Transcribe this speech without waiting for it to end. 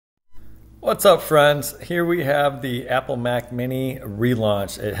What's up, friends? Here we have the Apple Mac Mini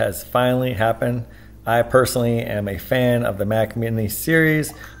relaunch. It has finally happened. I personally am a fan of the Mac Mini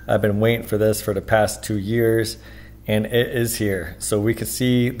series. I've been waiting for this for the past 2 years, and it is here. So we can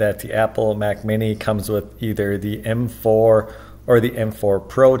see that the Apple Mac Mini comes with either the M4 or the M4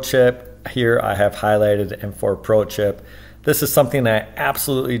 Pro chip. Here I have highlighted the M4 Pro chip. This is something I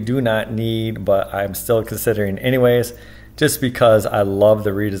absolutely do not need, but I'm still considering anyways, just because I love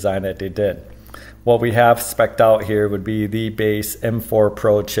the redesign that they did. What we have spec'd out here would be the base M4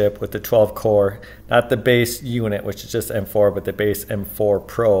 Pro chip with the 12 core, not the base unit, which is just M4, but the base M4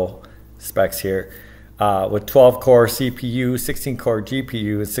 Pro specs here. With 12 core CPU, 16 core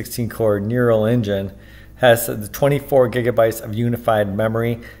GPU, and 16 core neural engine. Has the 24 gigabytes of unified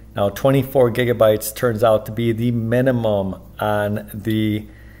memory. Now 24 gigabytes turns out to be the minimum on the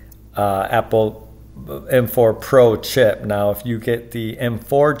Apple M4 Pro chip. Now if you get the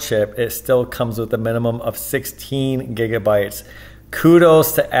M4 chip, it still comes with a minimum of 16 gigabytes.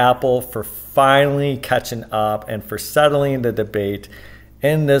 Kudos to Apple for finally catching up and for settling the debate.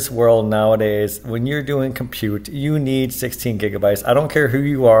 In this world nowadays, when you're doing compute, you need 16 gigabytes. I don't care who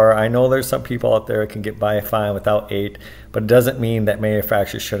you are. I know there's some people out there that can get by fine without 8, but it doesn't mean that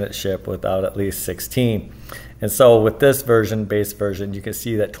manufacturers shouldn't ship without at least 16. And so with this version, base version, you can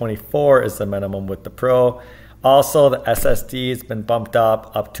see that 24 is the minimum with the Pro. Also, the SSD has been bumped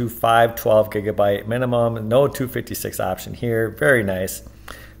up to 512 gigabyte minimum. No 256 option here. Very nice.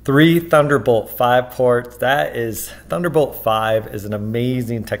 3 Thunderbolt 5 ports. Thunderbolt 5 is an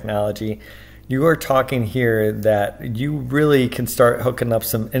amazing technology. You are talking here that you really can start hooking up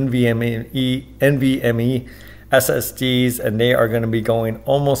some NVMe SSDs, and they are going to be going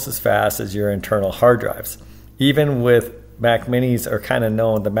almost as fast as your internal hard drives. Even with Mac Minis are kind of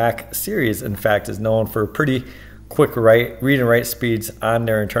known, the Mac series in fact is known for pretty quick read and write speeds on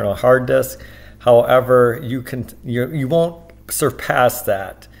their internal hard disk. However, you won't surpass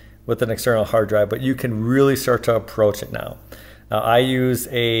that with an external hard drive, but you can really start to approach it now. Now I use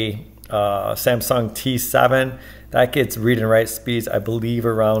a Samsung T7 that gets read and write speeds I believe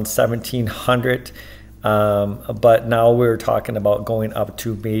around 1700, but now we're talking about going up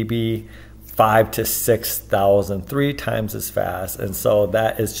to maybe 5,000 to 6,000, 3 times as fast. And so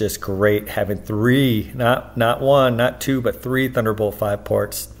that is just great, having 3, not 1, not 2, but 3 Thunderbolt 5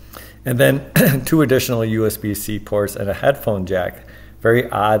 ports, and then 2 additional USB-C ports and a headphone jack. Very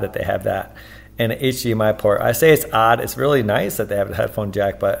odd that they have that, and an HDMI port. I say it's odd, it's really nice that they have a headphone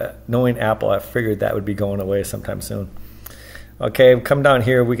jack, but knowing Apple, I figured that would be going away sometime soon. Okay, come down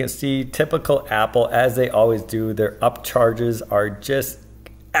here, we can see typical Apple, as they always do. Their upcharges are just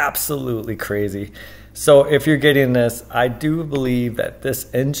absolutely crazy. So if you're getting this, I do believe that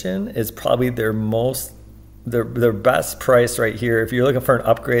this engine is probably their best price right here. If you're looking for an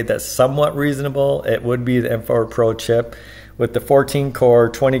upgrade that's somewhat reasonable, it would be the M4 Pro chip with the 14 core,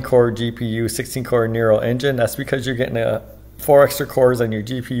 20 core GPU, 16 core neural engine. That's because you're getting 4 extra cores on your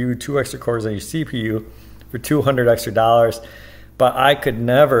GPU, 2 extra cores on your CPU for $200 extra. But I could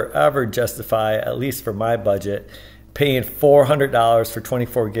never ever justify, at least for my budget, paying $400 for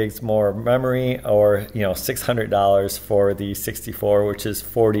 24 gigs more memory, or $600 for the 64, which is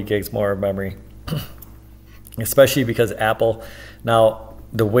 40 gigs more memory. Especially because Apple, now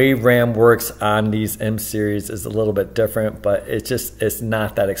the way RAM works on these M series is a little bit different, but it's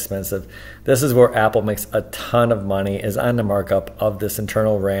not that expensive. This is where Apple makes a ton of money, is on the markup of this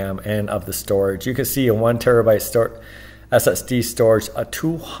internal RAM and of the storage. You can see a 1 terabyte SSD storage, a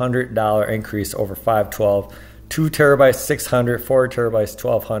 $200 increase over 512. 2 terabytes, $600, 4 terabytes,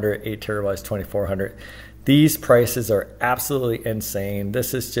 $1,200, 8 terabytes, $2,400. These prices are absolutely insane.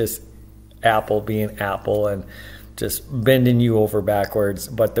 This is just Apple being Apple and just bending you over backwards.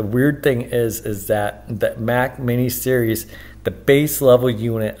 But the weird thing is that the Mac Mini series, the base level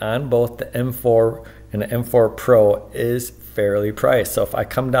unit on both the M4 and the M4 Pro is fairly priced. So if I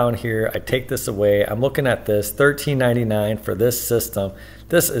come down here, I take this away, I'm looking at this $13.99 for this system.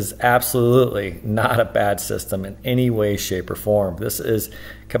 This is absolutely not a bad system in any way, shape, or form. This is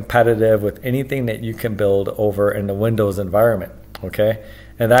competitive with anything that you can build over in the Windows environment, okay?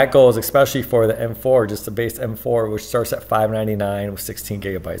 And that goes especially for the M4, just the base M4, which starts at $599 with 16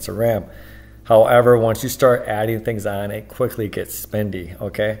 gigabytes of RAM. However, once you start adding things on, it quickly gets spendy,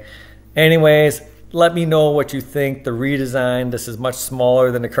 okay? Anyways, let me know what you think. The redesign, this is much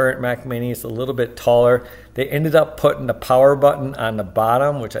smaller than the current Mac Mini. It's a little bit taller. They ended up putting the power button on the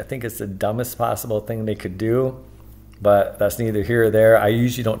bottom, which I think is the dumbest possible thing they could do. But that's neither here or there. I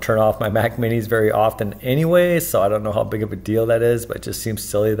usually don't turn off my Mac Minis very often anyway, so I don't know how big of a deal that is, but it just seems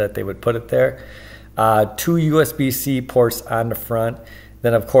silly that they would put it there. 2 USB-C ports on the front.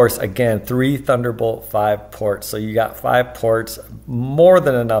 Then of course, again, 3 Thunderbolt 5 ports. So you got 5 ports, more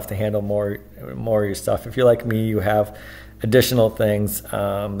than enough to handle more of your stuff. If you're like me, you have additional things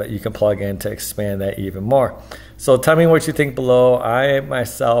that you can plug in to expand that even more. So tell me what you think below. I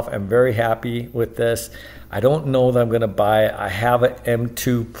myself am very happy with this. I don't know that I'm going to buy it. I have an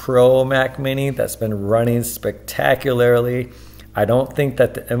M2 Pro Mac Mini that's been running spectacularly. I don't think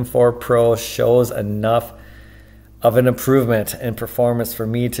that the M4 Pro shows enough of an improvement in performance for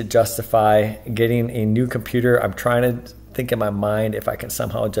me to justify getting a new computer. I'm trying to think in my mind if I can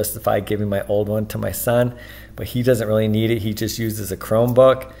somehow justify giving my old one to my son, but he doesn't really need it. He just uses a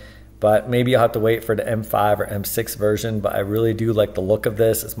Chromebook. But maybe I'll have to wait for the M5 or M6 version. But I really do like the look of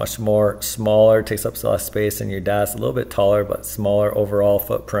this. It's much more smaller, takes up less space in your desk, a little bit taller, but smaller overall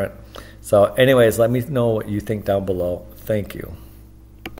footprint. So anyways, let me know what you think down below. Thank you.